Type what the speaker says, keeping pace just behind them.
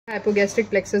hypogastric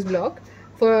plexus block.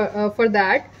 For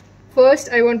that, first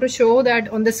I want to show that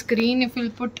on the screen, if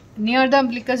you'll put near the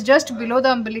umbilicus, just below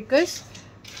the umbilicus,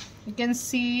 you can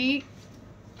see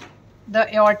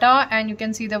the aorta and you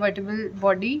can see the vertebral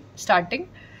body starting.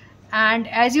 And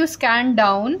as you scan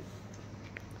down,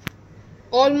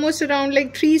 almost around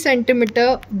like 3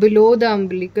 centimeter below the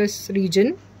umbilicus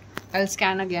region, I'll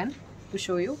scan again to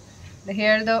show you.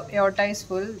 Here the aorta is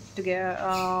full together,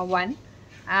 one,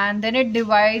 and then it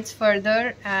divides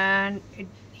further, and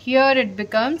here it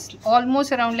becomes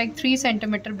almost around like 3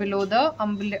 centimeter below the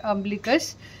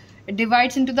umbilicus. It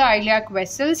divides into the iliac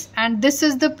vessels, and this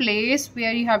is the place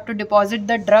where you have to deposit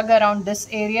the drug around this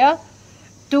area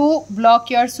to block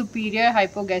your superior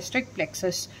hypogastric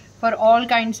plexus for all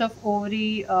kinds of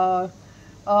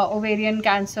ovarian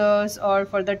cancers, or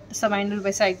for the seminal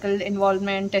vesicle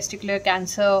involvement, testicular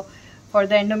cancer, for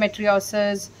the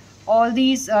endometriosis. All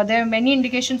these, there are many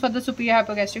indications for the superior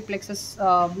hypogastric plexus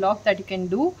block that you can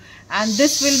do, and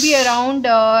this will be around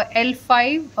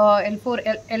L5,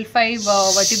 L4, L5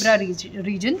 vertebra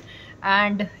region.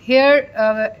 And here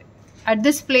at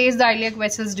this place the iliac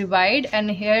vessels divide,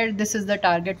 and here this is the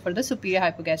target for the superior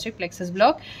hypogastric plexus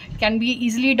block. It can be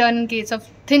easily done in case of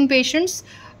thin patients.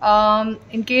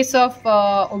 In case of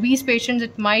obese patients,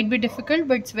 it might be difficult,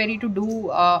 but it's very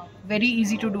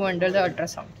easy to do under the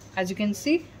ultrasound. As you can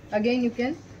see, again you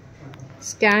can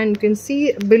scan, you can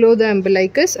see below the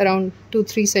umbilicus around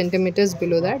 2-3 centimeters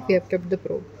below that we have kept the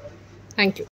probe. Thank you.